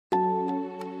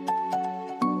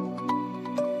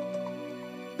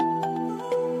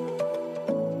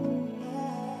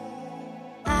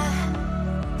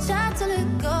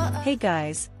Hey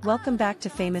guys, welcome back to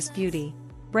Famous Beauty.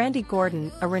 Brandy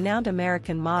Gordon, a renowned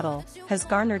American model, has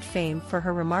garnered fame for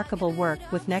her remarkable work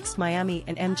with Next Miami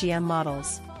and MGM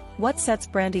models. What sets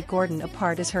Brandy Gordon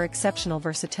apart is her exceptional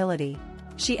versatility.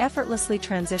 She effortlessly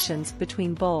transitions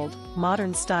between bold,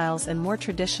 modern styles and more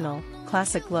traditional,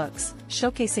 classic looks,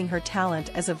 showcasing her talent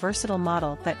as a versatile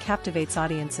model that captivates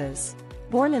audiences.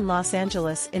 Born in Los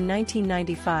Angeles in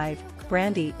 1995,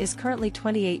 Brandy is currently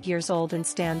 28 years old and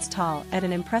stands tall at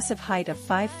an impressive height of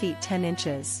 5 feet 10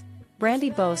 inches. Brandy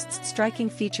boasts striking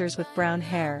features with brown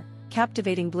hair,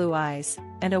 captivating blue eyes,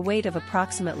 and a weight of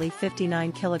approximately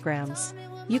 59 kilograms.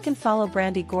 You can follow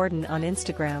Brandy Gordon on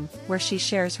Instagram, where she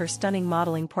shares her stunning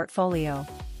modeling portfolio.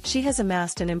 She has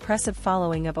amassed an impressive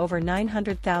following of over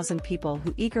 900,000 people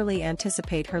who eagerly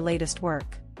anticipate her latest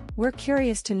work. We're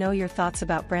curious to know your thoughts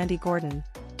about Brandy Gordon.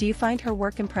 Do you find her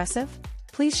work impressive?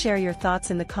 Please share your thoughts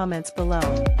in the comments below.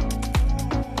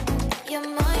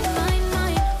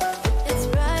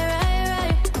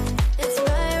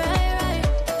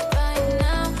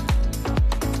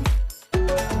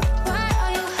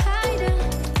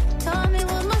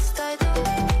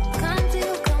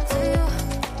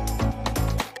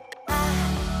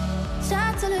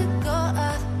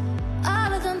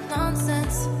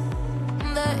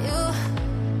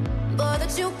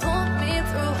 You put me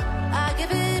through, I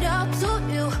give it up to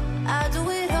you, I do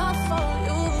it all for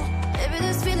you. Maybe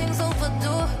this feeling's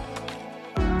overdue.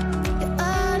 You're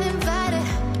uninvited,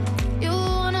 you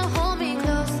wanna hold me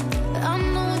close, but I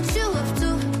know what you have to.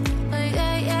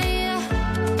 Yeah, yeah, yeah.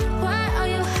 Why are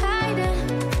you hiding?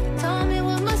 Tell me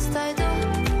what must I do?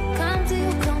 Come to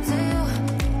you, come to you.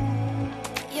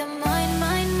 You're mine,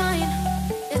 mine, mine.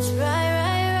 It's right,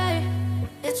 right, right.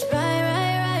 It's right,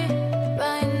 right, right,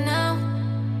 right now.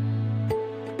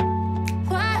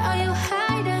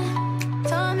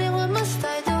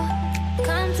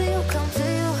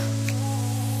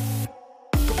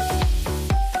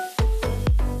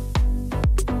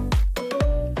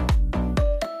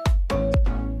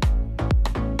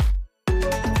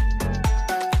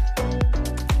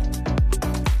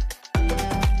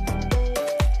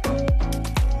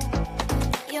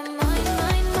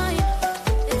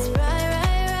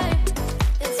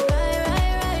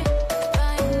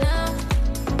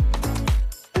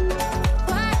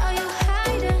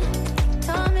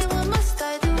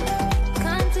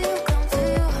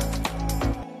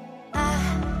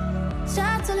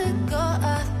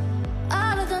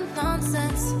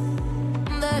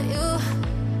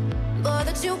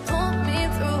 You put me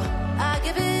through, I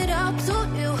give it up to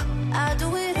you, I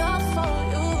do it all for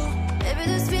you. Maybe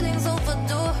this feeling's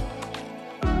overdue.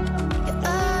 You're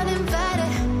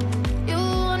uninvited, you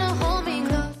wanna hold me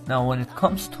close. Now when it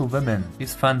comes to women,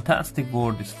 this fantastic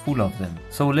world is full of them.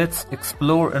 So let's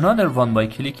explore another one by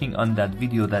clicking on that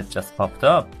video that just popped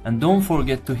up. And don't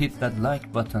forget to hit that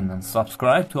like button and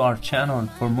subscribe to our channel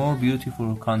for more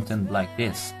beautiful content like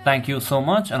this. Thank you so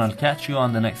much, and I'll catch you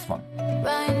on the next one.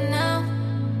 Right now.